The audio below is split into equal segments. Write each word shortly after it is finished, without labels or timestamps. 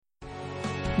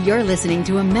You're listening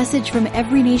to a message from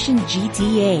Every Nation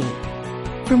GTA.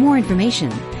 For more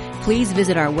information, please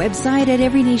visit our website at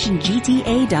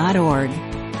everynationgta.org.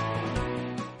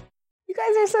 You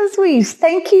guys are so sweet.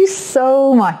 Thank you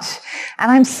so much.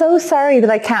 And I'm so sorry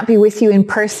that I can't be with you in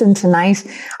person tonight.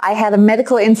 I had a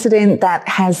medical incident that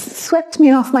has swept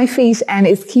me off my feet and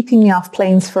is keeping me off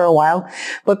planes for a while.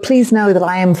 But please know that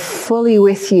I am fully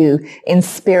with you in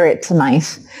spirit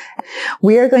tonight.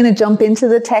 We are going to jump into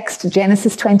the text,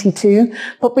 Genesis 22.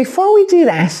 But before we do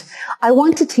that, I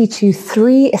want to teach you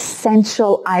 3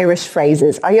 essential Irish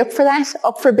phrases. Are you up for that?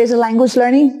 Up for a bit of language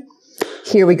learning?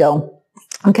 Here we go.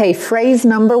 Okay, phrase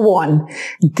number 1,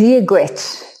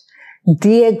 diagrit.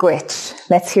 Diagrit.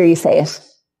 Let's hear you say it.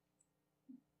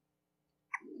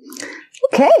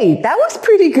 Okay, that was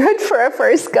pretty good for a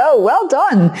first go. Well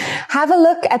done. Have a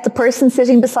look at the person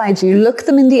sitting beside you. Look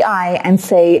them in the eye and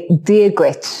say,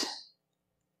 diagrit.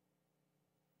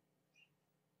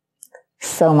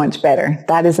 So much better.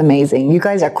 That is amazing. You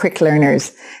guys are quick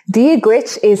learners.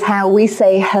 Diagrit is how we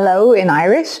say hello in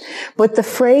Irish, but the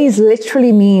phrase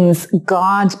literally means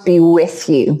God be with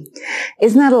you.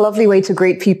 Isn't that a lovely way to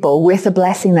greet people, with a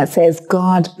blessing that says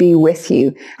God be with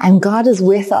you? And God is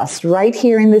with us right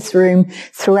here in this room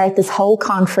throughout this whole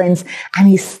conference, and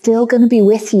He's still going to be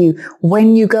with you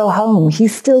when you go home.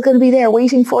 He's still going to be there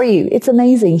waiting for you. It's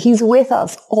amazing. He's with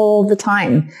us all the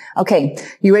time. Okay,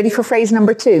 you ready for phrase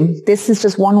number 2? This is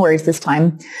just one word this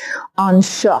time.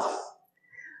 Anseo.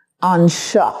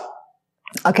 Anseo.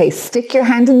 Okay, stick your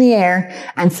hand in the air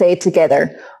and say it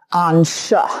together.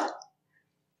 Anseo.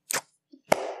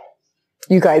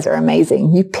 You guys are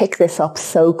amazing. You pick this up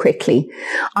so quickly.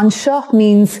 Anseo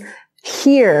means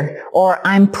here or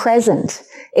I'm present.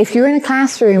 If you're in a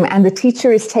classroom and the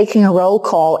teacher is taking a roll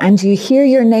call and you hear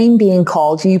your name being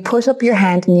called, you put up your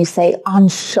hand and you say,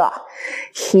 Anseo.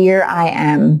 Here I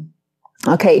am.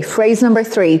 Okay, phrase number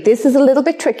 3. This is a little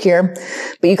bit trickier,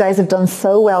 but you guys have done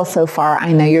so well so far.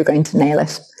 I know you're going to nail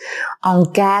it. An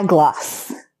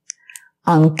gaglos.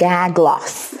 An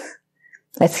gaglos.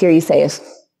 Let's hear you say it.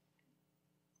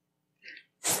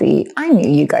 See, I knew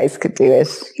you guys could do it.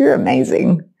 You're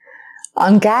amazing.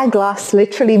 An gaglos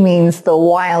literally means the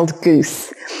wild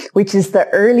goose, which is the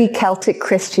early Celtic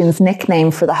Christians'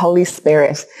 nickname for the Holy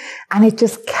Spirit. And it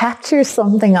just captures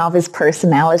something of His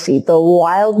personality, the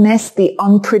wildness, the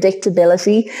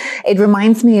unpredictability. It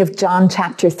reminds me of John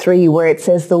chapter 3, where it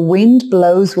says the wind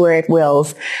blows where it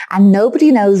wills and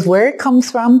nobody knows where it comes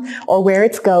from or where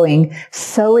it's going.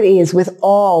 So it is with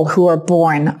all who are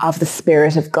born of the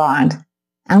Spirit of God.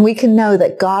 And we can know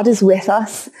that God is with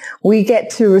us. We get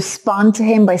to respond to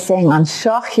Him by saying,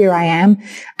 Anseo, here I am.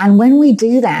 And when we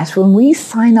do that, when we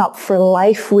sign up for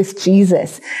life with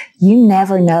Jesus, you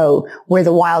never know where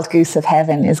the wild goose of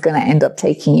heaven is going to end up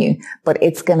taking you, but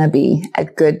it's going to be a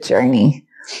good journey.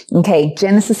 Okay,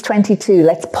 Genesis 22.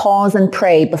 Let's pause and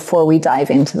pray before we dive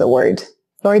into the word.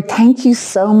 Lord, thank you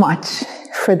so much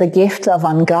for the gift of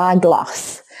an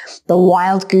gaglos, the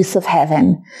wild goose of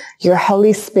heaven, your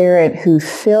Holy Spirit who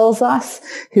fills us,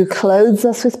 who clothes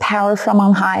us with power from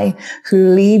on high,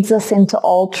 who leads us into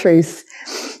all truth.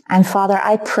 And Father,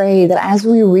 I pray that as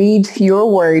we read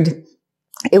your word,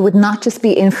 it would not just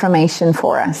be information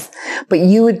for us, but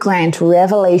you would grant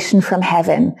revelation from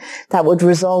heaven that would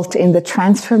result in the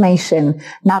transformation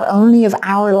not only of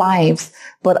our lives,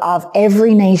 but of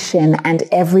every nation and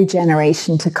every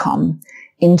generation to come.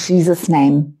 In Jesus'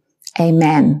 name,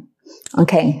 amen.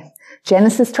 Okay,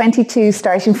 Genesis 22,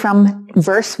 starting from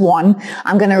verse 1.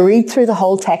 I'm going to read through the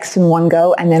whole text in one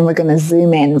go, and then we're going to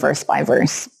zoom in verse by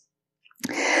verse.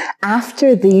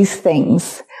 After these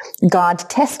things, God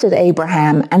tested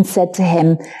Abraham and said to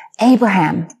him,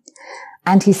 Abraham.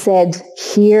 And he said,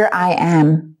 Here I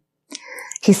am.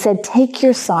 He said, Take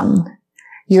your son,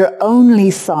 your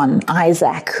only son,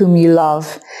 Isaac, whom you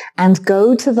love, and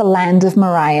go to the land of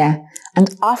Moriah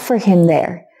and offer him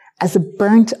there as a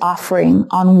burnt offering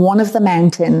on one of the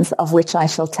mountains of which I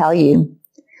shall tell you.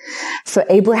 So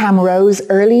Abraham rose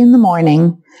early in the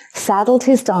morning, saddled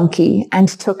his donkey, and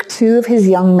took 2 of his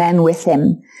young men with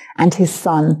him, and his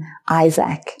son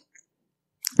Isaac.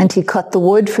 And he cut the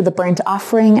wood for the burnt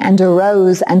offering and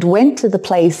arose and went to the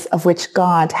place of which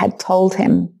God had told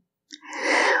him.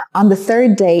 On the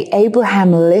 3rd day,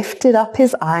 Abraham lifted up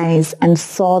his eyes and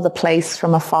saw the place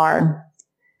from afar.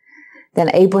 Then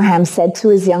Abraham said to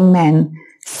his young men,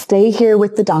 Stay here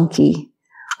with the donkey.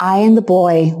 I and the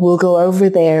boy will go over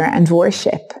there and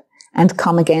worship and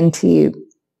come again to you.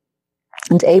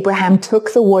 And Abraham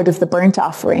took the wood of the burnt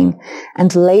offering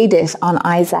and laid it on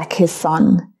Isaac his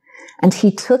son. And he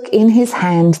took in his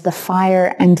hand the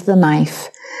fire and the knife.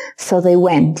 So they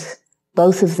went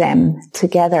both of them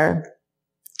together.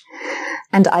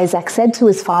 And Isaac said to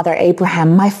his father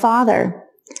Abraham, "My father."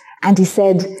 And he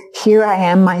said, "Here I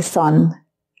am, my son."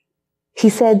 He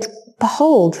said,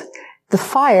 "Behold, the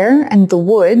fire and the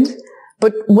wood,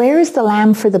 but where is the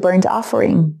lamb for the burnt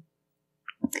offering?"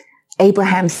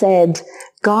 Abraham said,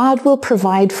 "God will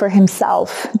provide for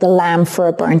himself the lamb for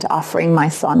a burnt offering, my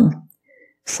son."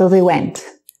 So they went,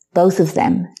 both of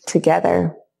them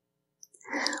together.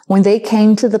 When they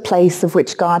came to the place of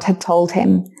which God had told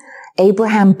him,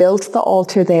 Abraham built the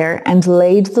altar there and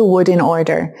laid the wood in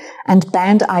order and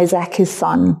bound Isaac his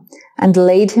son and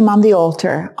laid him on the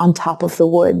altar on top of the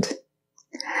wood.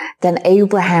 Then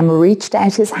Abraham reached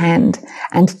out his hand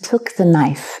and took the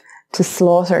knife to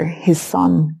slaughter his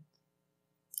son.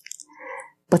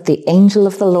 But the angel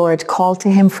of the Lord called to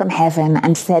him from heaven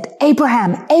and said,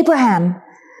 "Abraham, Abraham!"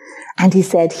 And he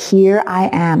said, "Here I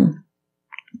am."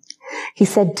 He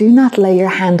said, "Do not lay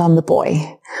your hand on the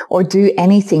boy or do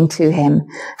anything to him,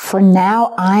 for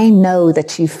now I know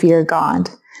that you fear God,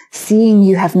 seeing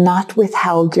you have not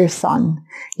withheld your son,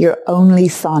 your only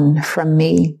son, from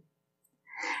me."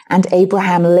 And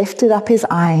Abraham lifted up his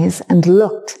eyes and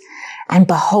looked, and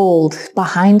behold,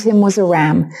 behind him was a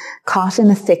ram caught in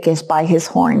a thicket by his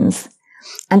horns.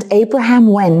 And Abraham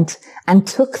went and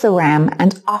took the ram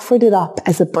and offered it up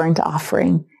as a burnt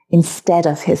offering instead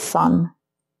of his son.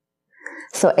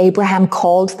 So Abraham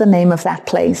called the name of that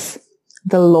place,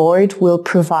 "The Lord will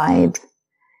provide."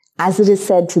 As it is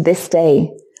said to this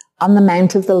day, "On the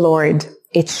mount of the Lord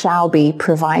it shall be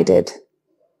provided."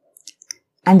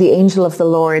 And the angel of the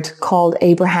Lord called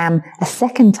Abraham a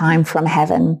second time from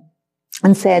heaven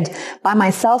and said, "By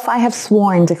myself I have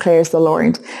sworn, declares the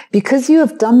Lord, because you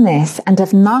have done this and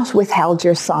have not withheld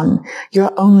your son,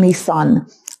 your only son,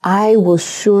 I will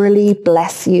surely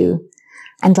bless you.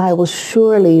 And I will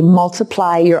surely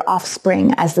multiply your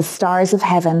offspring as the stars of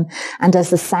heaven and as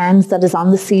the sand that is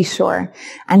on the seashore.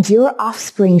 And your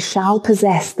offspring shall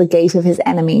possess the gate of his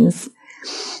enemies.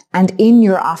 And in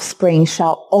your offspring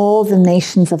shall all the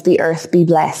nations of the earth be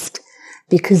blessed,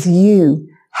 because you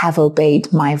have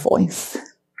obeyed my voice."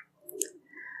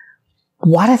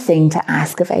 What a thing to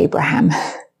ask of Abraham.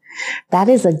 That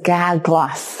is a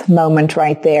gag-gloss moment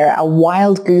right there, a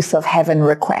wild goose of heaven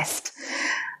request.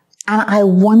 And I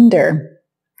wonder,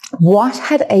 what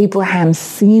had Abraham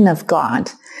seen of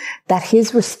God that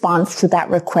his response to that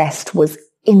request was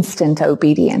instant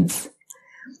obedience?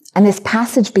 And this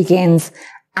passage begins,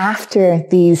 "After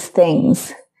these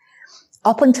things."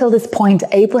 Up until this point,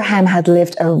 Abraham had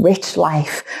lived a rich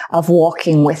life of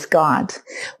walking with God.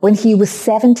 When he was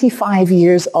 75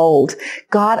 years old,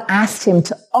 God asked him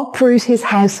to uproot his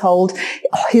household,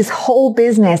 his whole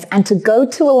business, and to go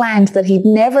to a land that he'd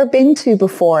never been to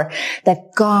before,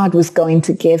 that God was going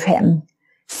to give him.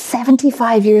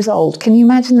 75 years old. Can you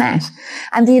imagine that?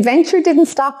 And the adventure didn't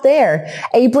stop there.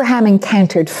 Abraham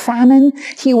encountered famine.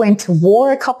 He went to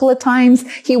war a couple of times.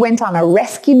 He went on a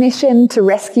rescue mission to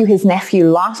rescue his nephew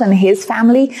Lot and his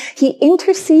family. He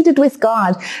interceded with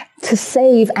God to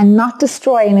save and not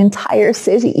destroy an entire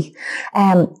city.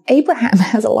 Abraham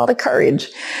has a lot of courage.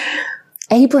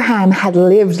 Abraham had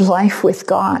lived life with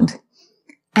God.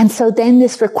 And so then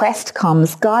this request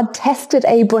comes. God tested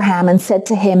Abraham and said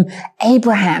to him,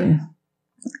 "Abraham."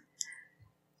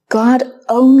 God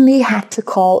only had to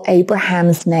call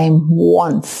Abraham's name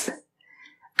once,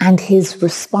 and his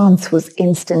response was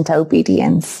instant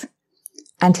obedience.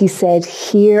 And he said,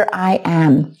 "Here I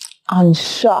am,"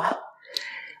 ansha.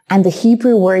 And the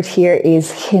Hebrew word here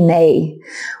is hine,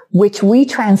 which we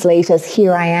translate as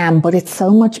 "here I am," but it's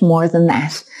so much more than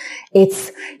that.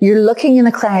 It's, you're looking in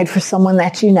a crowd for someone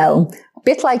that you know, a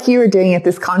bit like you were doing at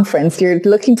this conference. You're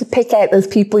looking to pick out those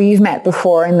people you've met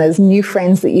before and those new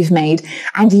friends that you've made.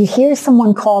 And you hear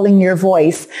someone calling your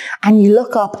voice and you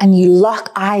look up and you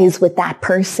lock eyes with that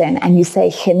person and you say,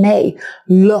 "Hine,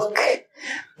 look,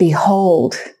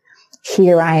 behold,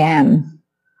 here I am."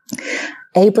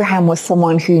 Abraham was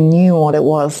someone who knew what it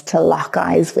was to lock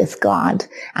eyes with God.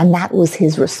 And that was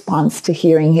his response to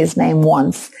hearing his name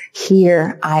once.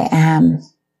 "Here I am."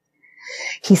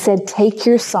 He said, "Take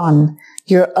your son,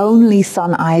 your only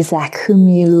son Isaac, whom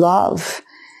you love,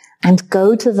 and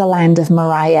go to the land of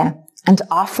Moriah and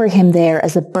offer him there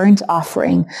as a burnt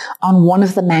offering on one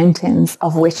of the mountains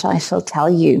of which I shall tell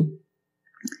you."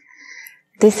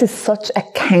 This is such a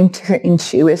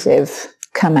counterintuitive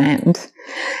command.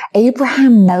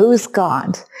 Abraham knows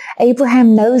God.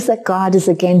 Abraham knows that God is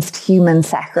against human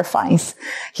sacrifice.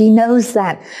 He knows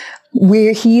that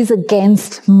he's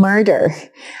against murder.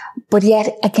 But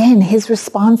yet again, his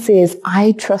response is,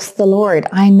 I trust the Lord.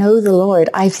 I know the Lord.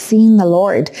 I've seen the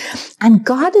Lord. And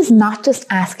God is not just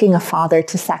asking a father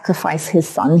to sacrifice his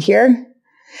son here.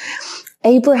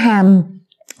 Abraham,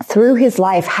 through his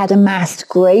life, had amassed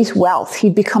great wealth.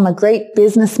 He'd become a great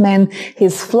businessman.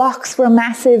 His flocks were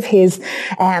massive. His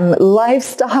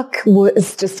livestock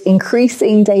was just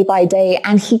increasing day by day.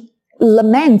 And he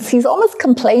laments, he's almost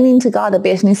complaining to God a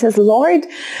bit. And he says, Lord,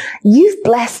 you've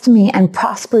blessed me and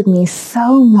prospered me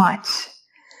so much.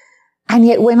 And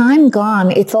yet when I'm gone,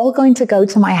 it's all going to go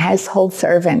to my household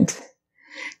servant.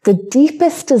 The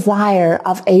deepest desire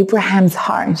of Abraham's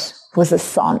heart was a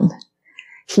son.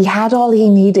 He had all he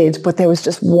needed, but there was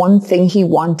just one thing he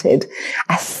wanted,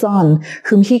 a son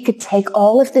whom he could take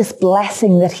all of this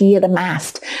blessing that he had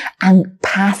amassed and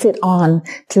pass it on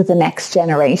to the next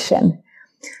generation.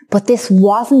 But this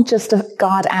wasn't just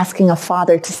God asking a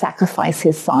father to sacrifice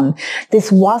his son.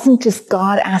 This wasn't just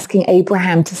God asking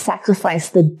Abraham to sacrifice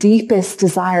the deepest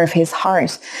desire of his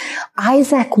heart.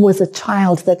 Isaac was a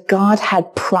child that God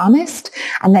had promised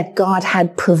and that God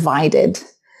had provided.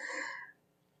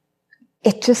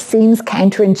 It just seems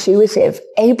counterintuitive.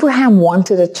 Abraham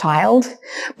wanted a child,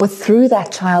 but through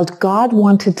that child, God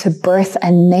wanted to birth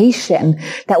a nation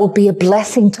that would be a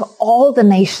blessing to all the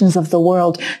nations of the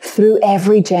world through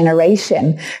every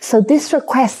generation. So this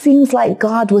request seems like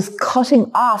God was cutting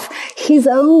off his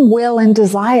own will and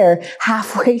desire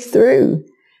halfway through.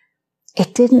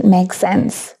 It didn't make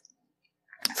sense.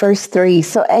 Verse 3,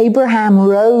 so Abraham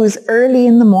rose early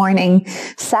in the morning,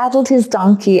 saddled his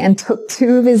donkey, and took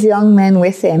 2 of his young men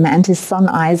with him and his son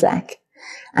Isaac.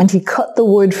 And he cut the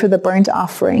wood for the burnt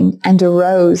offering and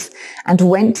arose and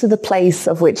went to the place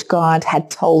of which God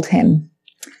had told him.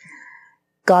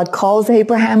 God calls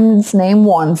Abraham's name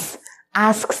once,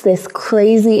 asks this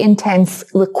crazy intense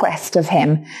request of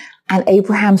him, and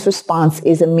Abraham's response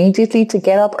is immediately to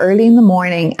get up early in the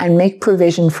morning and make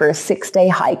provision for a 6-day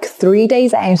hike, 3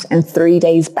 days out and 3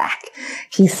 days back.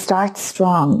 He starts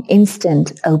strong,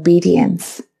 instant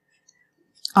obedience.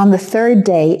 On the 3rd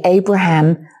day,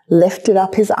 Abraham lifted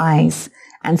up his eyes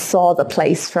and saw the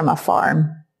place from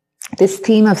afar. This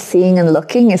theme of seeing and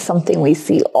looking is something we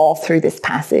see all through this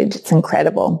passage. It's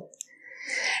incredible.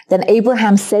 Then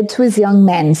Abraham said to his young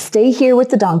men, stay here with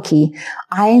the donkey.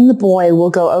 I and the boy will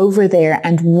go over there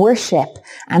and worship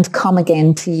and come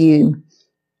again to you.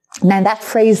 Now that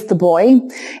phrase, the boy,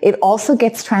 it also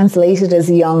gets translated as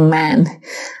a young man.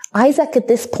 Isaac at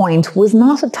this point was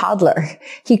not a toddler.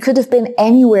 He could have been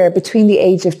anywhere between the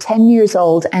age of 10 years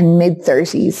old and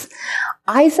mid-30s.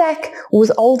 Isaac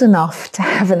was old enough to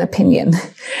have an opinion.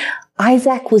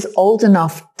 Isaac was old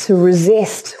enough to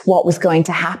resist what was going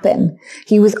to happen.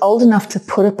 He was old enough to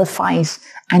put up a fight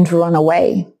and run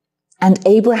away. And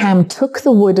Abraham took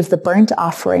the wood of the burnt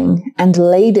offering and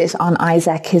laid it on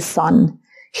Isaac his son.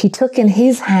 He took in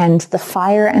his hand the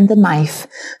fire and the knife,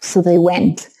 so they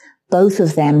went, both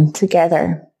of them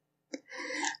together.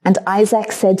 And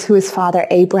Isaac said to his father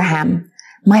Abraham,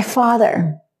 my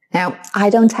father. Now, I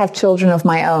don't have children of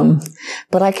my own,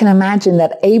 but I can imagine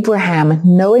that Abraham,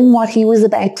 knowing what he was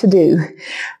about to do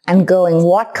and going,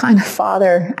 what kind of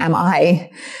father am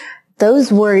I? Those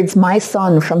words, my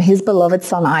son, from his beloved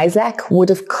son Isaac, would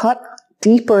have cut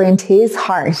deeper into his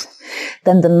heart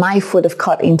than the knife would have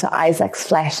cut into Isaac's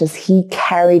flesh as he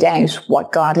carried out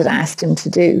what God had asked him to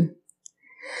do.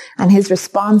 And his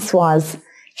response was,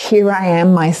 here I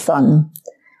am, my son.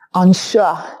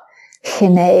 Ansha,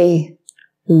 Hine,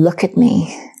 look at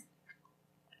me.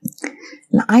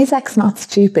 And Isaac's not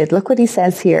stupid. Look what he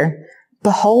says here.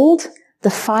 Behold, the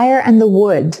fire and the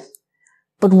wood,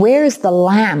 but where is the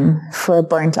lamb for a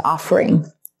burnt offering?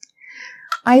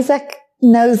 Isaac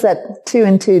knows that 2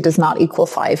 and 2 does not equal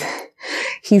 5.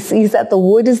 He sees that the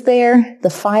wood is there, the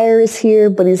fire is here,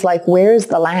 but he's like, where is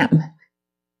the lamb?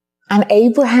 And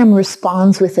Abraham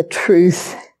responds with a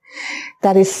truth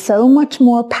that is so much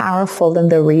more powerful than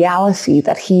the reality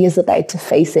that he is about to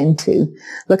face into.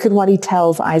 Look at what he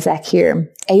tells Isaac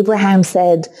here. Abraham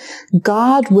said,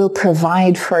 God will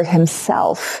provide for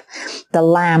himself the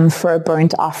lamb for a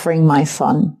burnt offering, my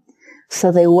son.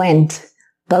 So they went,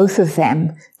 both of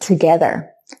them, together.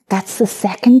 That's the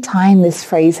second time this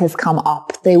phrase has come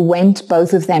up. They went,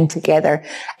 both of them, together.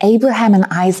 Abraham and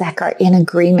Isaac are in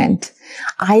agreement.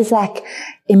 Isaac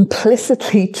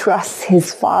implicitly trusts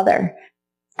his father.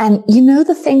 And you know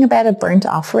the thing about a burnt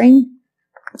offering?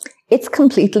 It's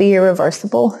completely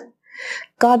irreversible.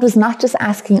 God was not just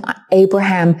asking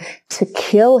Abraham to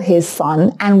kill his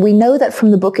son. And we know that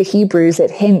from the book of Hebrews,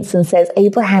 it hints and says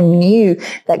Abraham knew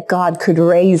that God could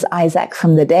raise Isaac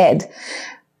from the dead.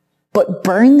 But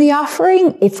burn the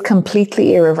offering, it's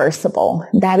completely irreversible.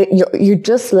 You're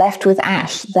just left with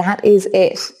ash. That is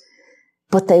it.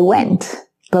 But they went,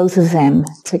 both of them,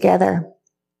 together.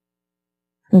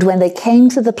 And when they came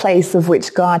to the place of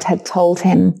which God had told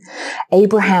him,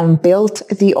 Abraham built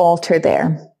the altar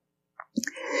there.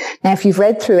 Now, if you've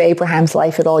read through Abraham's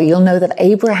life at all, you'll know that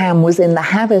Abraham was in the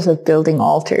habit of building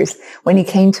altars. When he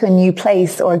came to a new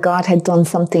place or God had done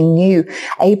something new,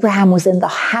 Abraham was in the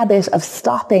habit of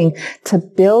stopping to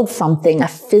build something, a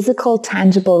physical,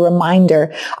 tangible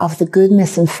reminder of the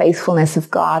goodness and faithfulness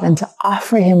of God, and to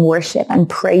offer him worship and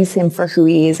praise him for who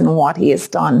he is and what he has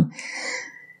done.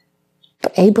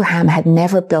 But Abraham had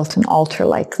never built an altar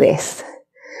like this,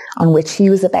 on which he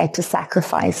was about to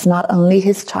sacrifice not only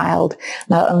his child,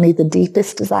 not only the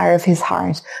deepest desire of his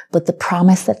heart, but the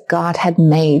promise that God had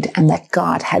made and that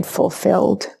God had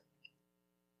fulfilled.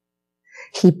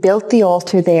 He built the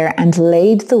altar there and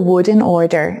laid the wood in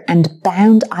order and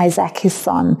bound Isaac his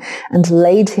son and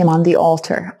laid him on the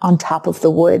altar on top of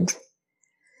the wood.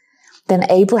 Then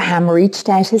Abraham reached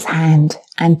out his hand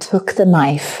and took the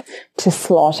knife to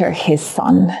slaughter his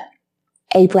son.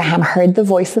 Abraham heard the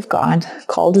voice of God,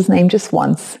 called his name just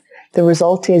once. The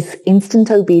result is instant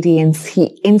obedience.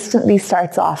 He instantly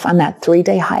starts off on that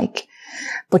 3-day hike.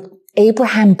 But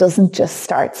Abraham doesn't just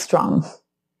start strong.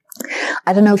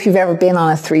 I don't know if you've ever been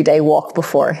on a 3-day walk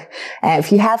before.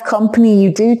 If you have company, you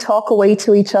do talk away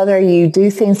to each other, you do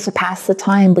things to pass the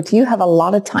time, but you have a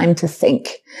lot of time to think.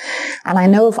 And I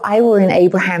know if I were in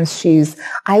Abraham's shoes,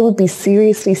 I would be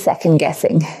seriously second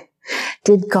guessing.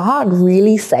 Did God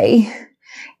really say?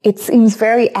 It seems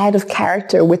very out of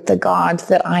character with the God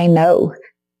that I know.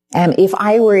 If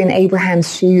I were in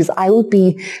Abraham's shoes, I would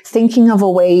be thinking of a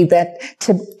way that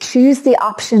to choose the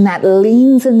option that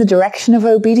leans in the direction of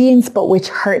obedience, but which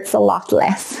hurts a lot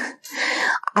less.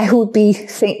 I would be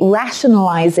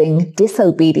rationalizing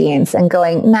disobedience and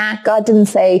going, nah, God didn't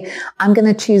say, I'm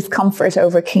going to choose comfort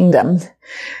over kingdom.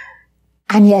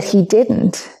 And yet he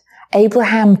didn't.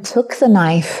 Abraham took the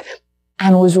knife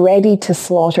and was ready to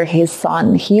slaughter his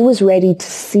son. He was ready to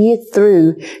see it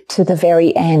through to the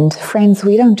very end. Friends,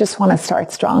 we don't just want to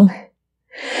start strong.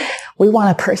 We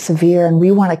want to persevere and we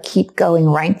want to keep going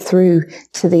right through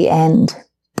to the end.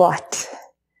 But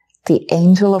the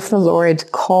angel of the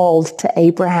Lord called to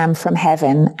Abraham from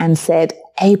heaven and said,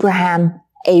 Abraham,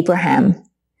 Abraham.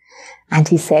 And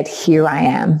he said, here I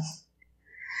am.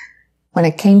 When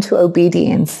it came to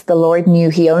obedience, the Lord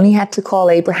knew he only had to call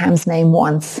Abraham's name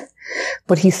once.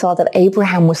 But he saw that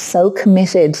Abraham was so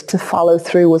committed to follow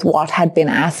through with what had been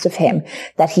asked of him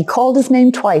that he called his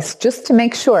name twice just to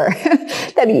make sure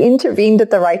that he intervened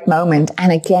at the right moment.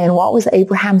 And again, what was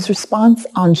Abraham's response?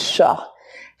 Ansha,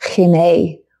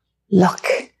 chine, look,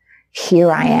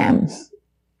 here I am.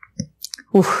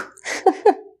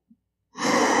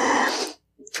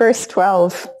 Verse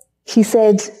 12, he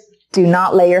said, do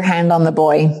not lay your hand on the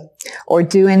boy or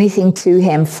do anything to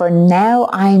him, for now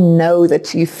I know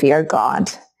that you fear God,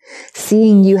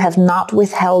 seeing you have not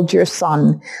withheld your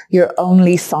son, your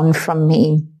only son, from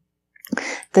me.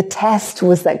 The test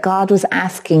was that God was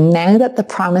asking, now that the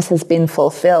promise has been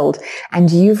fulfilled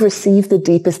and you've received the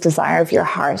deepest desire of your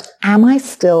heart, am I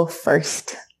still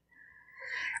first?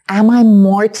 Am I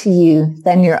more to you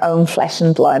than your own flesh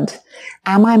and blood?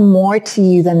 Am I more to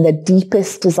you than the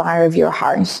deepest desire of your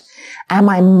heart? Am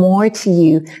I more to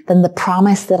you than the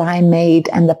promise that I made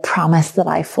and the promise that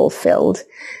I fulfilled?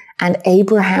 And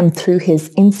Abraham, through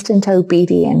his instant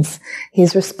obedience,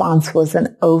 his response was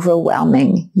an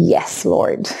overwhelming, yes,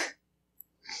 Lord.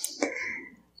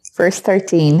 Verse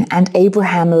 13, and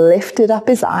Abraham lifted up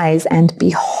his eyes, and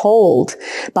behold,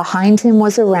 behind him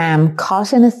was a ram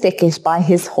caught in a thicket by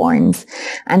his horns.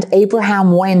 And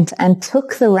Abraham went and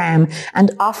took the ram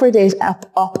and offered it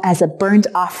up as a burnt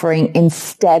offering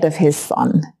instead of his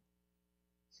son.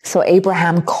 So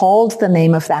Abraham called the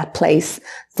name of that place,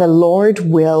 the Lord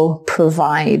will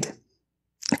provide.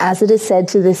 As it is said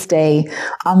to this day,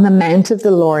 on the mount of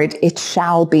the Lord it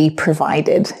shall be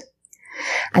provided.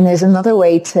 And there's another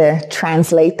way to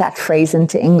translate that phrase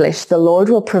into English. The Lord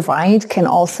will provide can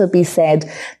also be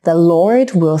said, the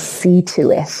Lord will see to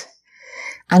it.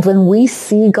 And when we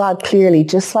see God clearly,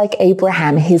 just like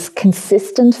Abraham, his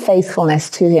consistent faithfulness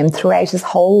to him throughout his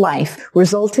whole life,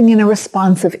 resulting in a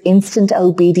response of instant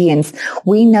obedience,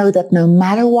 we know that no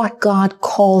matter what God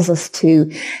calls us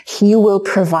to, he will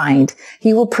provide.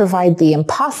 He will provide the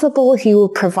impossible. He will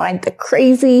provide the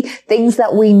crazy things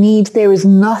that we need. There is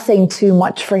nothing too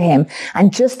much for him.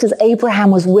 And just as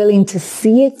Abraham was willing to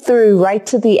see it through right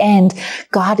to the end,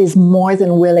 God is more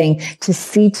than willing to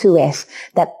see to it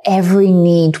that every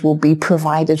need will be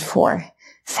provided for.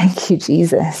 Thank you,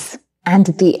 Jesus. And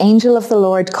the angel of the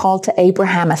Lord called to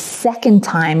Abraham a second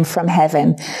time from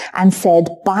heaven and said,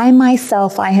 by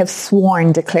myself I have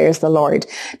sworn, declares the Lord,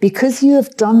 because you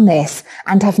have done this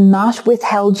and have not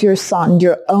withheld your son,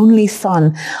 your only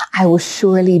son, I will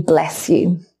surely bless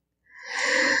you.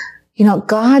 You know,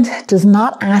 God does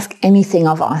not ask anything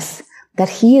of us that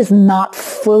he is not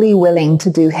fully willing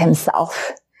to do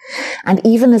himself. And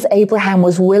even as Abraham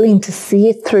was willing to see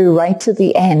it through right to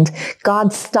the end,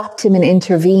 God stopped him and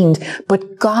intervened.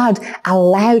 But God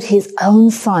allowed his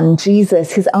own son,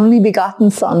 Jesus, his only begotten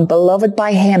son, beloved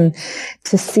by him,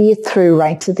 to see it through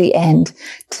right to the end,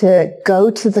 to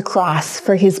go to the cross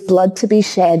for his blood to be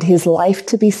shed, his life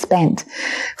to be spent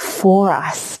for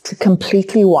us, to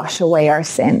completely wash away our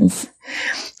sins.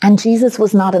 And Jesus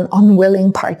was not an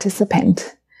unwilling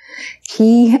participant.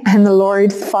 He and the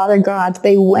Lord, Father God,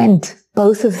 they went,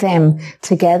 both of them,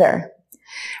 together.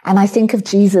 And I think of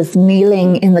Jesus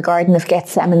kneeling in the Garden of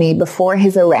Gethsemane before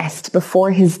his arrest,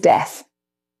 before his death,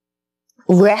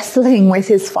 wrestling with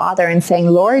his Father and saying,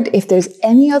 Lord, if there's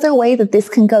any other way that this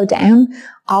can go down,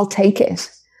 I'll take it.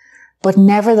 But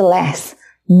nevertheless,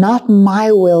 not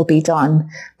my will be done,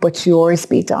 but yours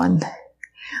be done.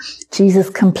 Jesus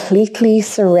completely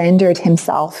surrendered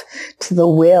himself to the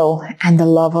will and the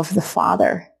love of the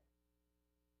Father.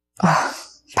 Oh,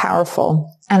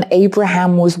 powerful. And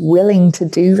Abraham was willing to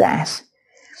do that.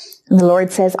 And the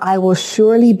Lord says, I will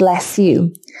surely bless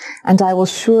you, and I will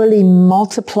surely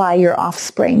multiply your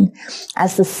offspring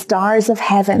as the stars of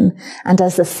heaven and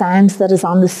as the sand that is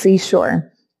on the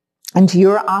seashore. And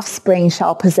your offspring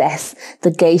shall possess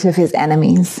the gate of his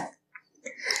enemies.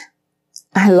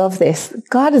 I love this.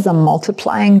 God is a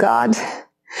multiplying God.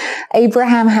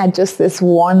 Abraham had just this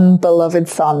one beloved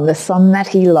son, the son that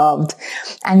he loved.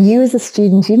 And you as a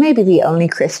student, you may be the only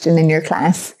Christian in your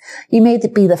class. You may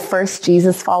be the first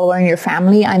Jesus follower in your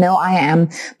family. I know I am.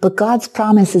 But God's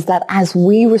promise is that as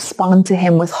we respond to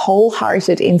him with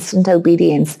wholehearted, instant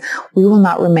obedience, we will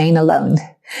not remain alone.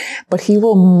 But he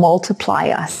will multiply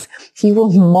us. He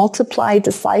will multiply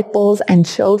disciples and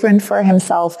children for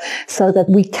himself so that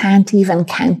we can't even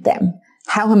count them.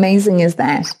 How amazing is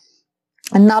that?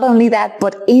 And not only that,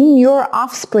 but in your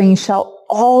offspring shall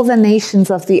all the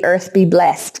nations of the earth be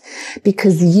blessed,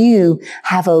 because you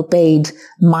have obeyed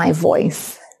my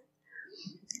voice.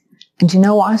 And you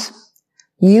know what?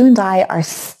 You and I are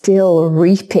still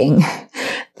reaping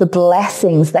the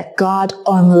blessings that God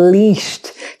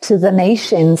unleashed to the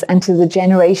nations and to the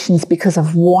generations because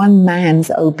of one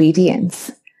man's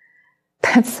obedience.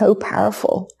 That's so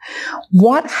powerful.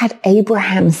 What had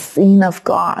Abraham seen of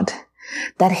God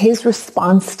that his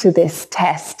response to this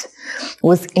test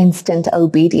was instant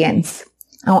obedience?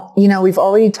 You know, we've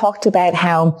already talked about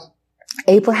how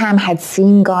Abraham had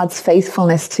seen God's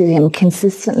faithfulness to him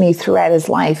consistently throughout his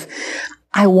life.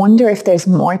 I wonder if there's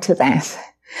more to that.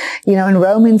 You know, in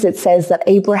Romans it says that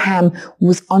Abraham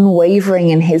was unwavering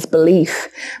in his belief.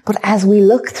 But as we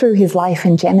look through his life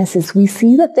in Genesis, we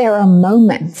see that there are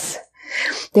moments.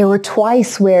 There were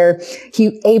twice where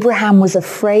Abraham was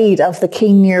afraid of the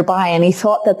king nearby, and he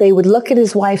thought that they would look at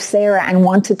his wife Sarah and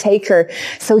want to take her.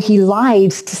 So he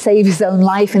lied to save his own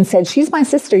life and said, she's my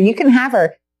sister, you can have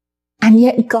her. And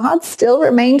yet God still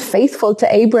remained faithful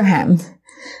to Abraham.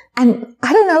 And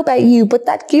I don't know about you, but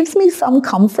that gives me some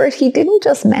comfort. He didn't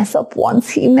just mess up once,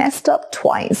 he messed up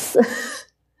twice.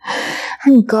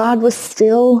 And God was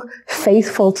still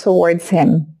faithful towards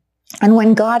him. And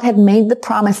when God had made the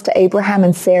promise to Abraham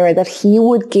and Sarah that he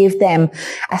would give them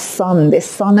a son, this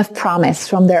son of promise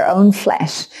from their own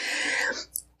flesh,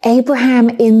 Abraham,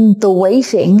 in the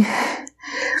waiting,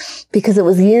 because it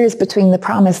was years between the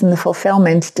promise and the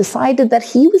fulfillment, decided that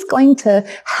he was going to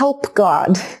help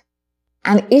God.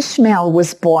 And Ishmael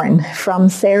was born from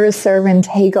Sarah's servant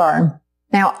Hagar.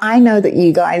 Now, I know that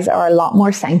you guys are a lot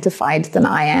more sanctified than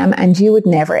I am, and you would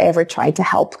never ever try to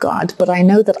help God. But I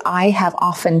know that I have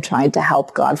often tried to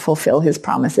help God fulfill his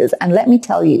promises. And let me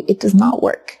tell you, it does not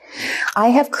work. I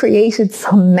have created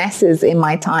some messes in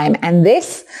my time. And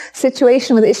this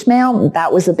situation with Ishmael,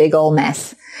 that was a big old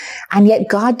mess. And yet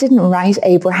God didn't write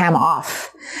Abraham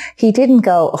off. He didn't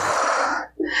go, oh,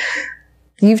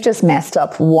 you've just messed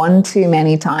up one too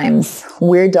many times.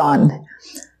 We're done.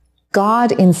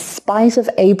 God, in spite of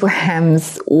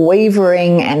Abraham's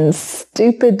wavering and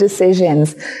stupid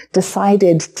decisions,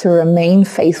 decided to remain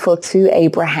faithful to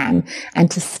Abraham and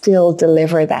to still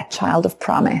deliver that child of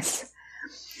promise.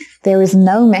 There is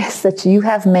no mess that you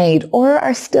have made or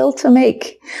are still to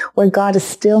make where God is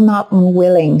still not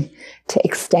unwilling to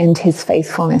extend his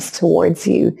faithfulness towards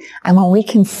you. And when we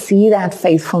can see that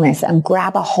faithfulness and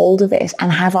grab a hold of it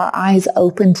and have our eyes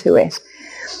open to it,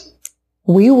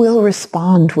 we will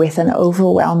respond with an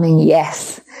overwhelming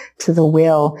yes to the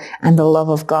will and the love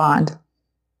of God.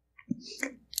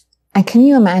 And can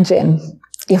you imagine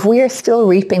if we are still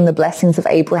reaping the blessings of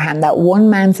Abraham, that one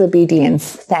man's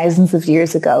obedience thousands of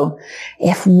years ago,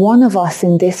 if one of us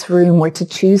in this room were to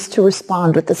choose to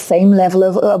respond with the same level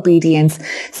of obedience,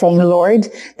 saying, Lord,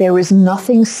 there is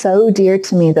nothing so dear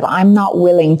to me that I'm not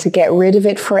willing to get rid of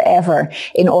it forever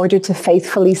in order to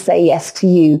faithfully say yes to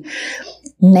you,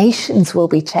 nations will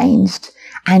be changed.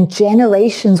 And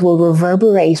generations will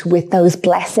reverberate with those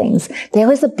blessings.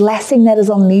 There is a blessing that is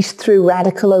unleashed through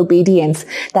radical obedience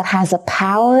that has a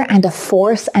power and a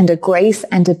force and a grace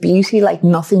and a beauty like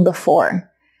nothing before.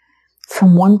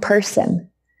 From one person.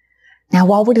 Now,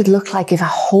 what would it look like if a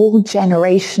whole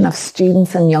generation of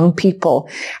students and young people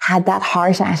had that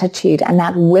heart attitude and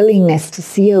that willingness to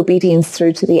see obedience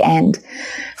through to the end?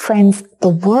 Friends, the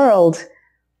world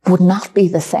would not be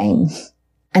the same.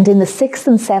 And in the 6th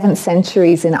and 7th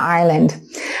centuries in Ireland,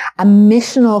 a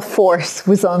missional force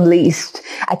was unleashed.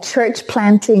 A church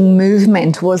planting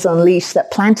movement was unleashed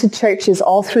that planted churches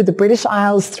all through the British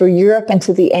Isles, through Europe and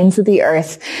to the ends of the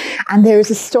earth. And there's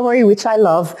a story which I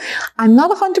love. I'm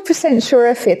not 100% sure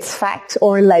if it's fact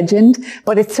or legend,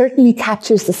 but it certainly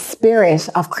captures the spirit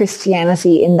of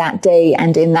Christianity in that day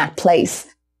and in that place.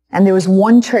 And there was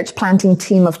one church planting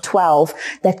team of 12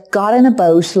 that got in a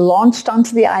boat, launched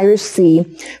onto the Irish Sea,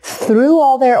 threw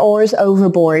all their oars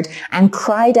overboard and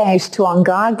cried out to An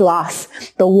Gá Glas,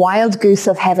 the wild goose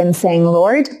of heaven, saying,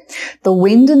 Lord, the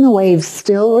wind and the waves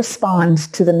still respond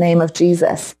to the name of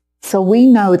Jesus. So we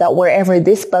know that wherever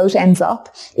this boat ends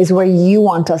up is where you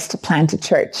want us to plant a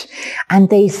church. And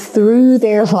they threw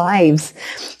their lives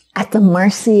at the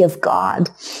mercy of God.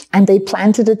 And they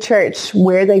planted a church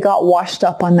where they got washed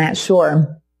up on that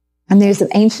shore. And there's an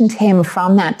ancient hymn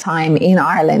from that time in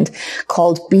Ireland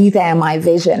called Be Thou My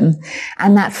Vision.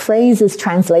 And that phrase is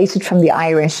translated from the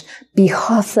Irish, Bí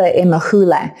thosa i mo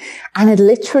chuaille. And it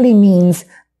literally means,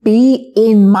 be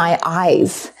in my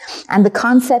eyes. And the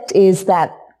concept is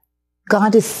that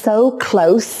God is so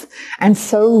close and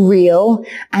so real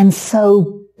and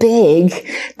so big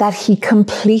that he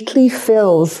completely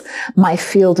fills my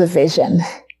field of vision.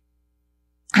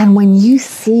 And when you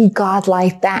see God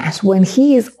like that, when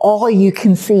he is all you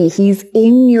can see, he's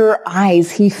in your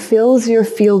eyes, he fills your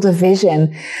field of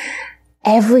vision,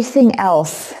 everything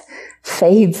else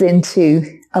fades into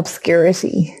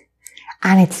obscurity.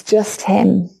 And it's just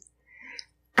him.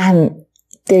 And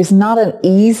there's not an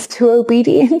ease to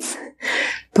obedience,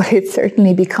 but it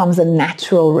certainly becomes a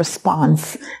natural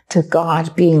response to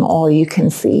God being all you can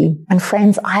see. And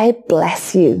friends, I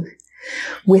bless you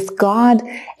with God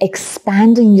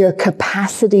expanding your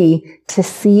capacity to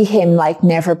see him like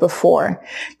never before,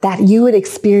 that you would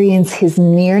experience his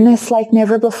nearness like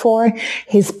never before,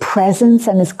 his presence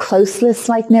and his closeness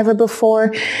like never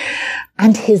before,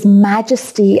 and his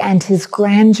majesty and his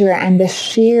grandeur and the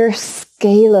sheer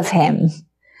scale of him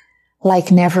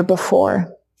like never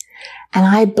before. And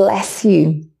I bless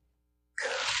you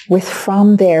with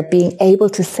from there being able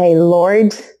to say,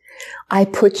 Lord, I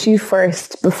put you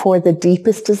first before the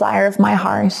deepest desire of my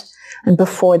heart and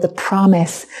before the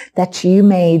promise that you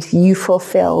made, you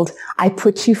fulfilled. I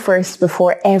put you first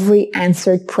before every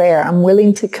answered prayer. I'm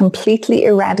willing to completely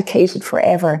eradicate it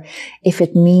forever if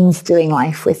it means doing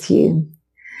life with you.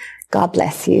 God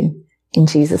bless you. In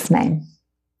Jesus' name,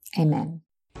 amen.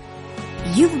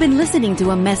 You've been listening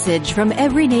to a message from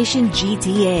Every Nation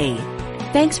GTA.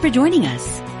 Thanks for joining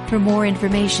us. For more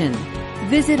information,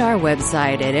 visit our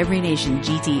website at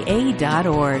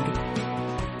everynationgta.org.